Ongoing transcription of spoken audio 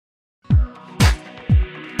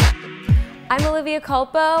I'm Olivia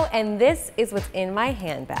Culpo, and this is what's in my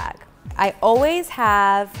handbag. I always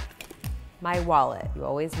have my wallet. You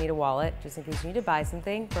always need a wallet just in case you need to buy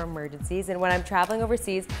something for emergencies. And when I'm traveling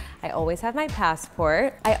overseas, I always have my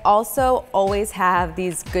passport. I also always have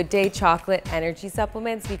these Good Day chocolate energy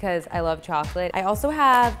supplements because I love chocolate. I also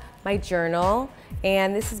have my journal,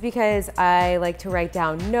 and this is because I like to write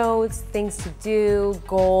down notes, things to do,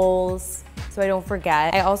 goals, so I don't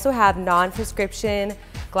forget. I also have non-prescription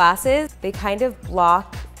glasses. They kind of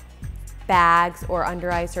block bags or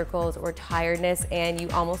under eye circles or tiredness, and you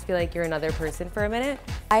almost feel like you're another person for a minute.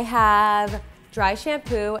 I have dry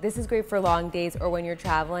shampoo. This is great for long days or when you're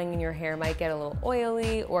traveling and your hair might get a little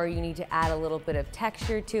oily or you need to add a little bit of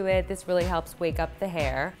texture to it. This really helps wake up the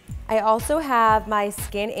hair. I also have my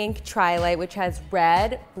Skin Ink Tri-Light, which has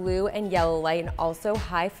red, blue, and yellow light, and also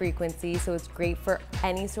high frequency, so it's great for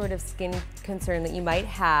any sort of skin concern that you might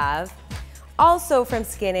have. Also from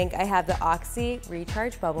Skin Ink, I have the Oxy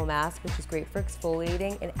Recharge Bubble Mask, which is great for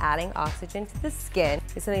exfoliating and adding oxygen to the skin.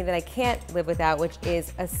 It's something that I can't live without, which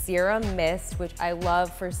is a serum mist, which I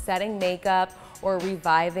love for setting makeup or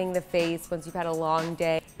reviving the face once you've had a long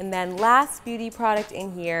day. And then last beauty product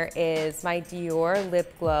in here is my Dior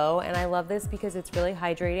Lip Glow, and I love this because it's really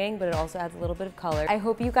hydrating, but it also adds a little bit of color. I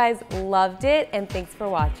hope you guys loved it, and thanks for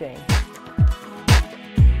watching.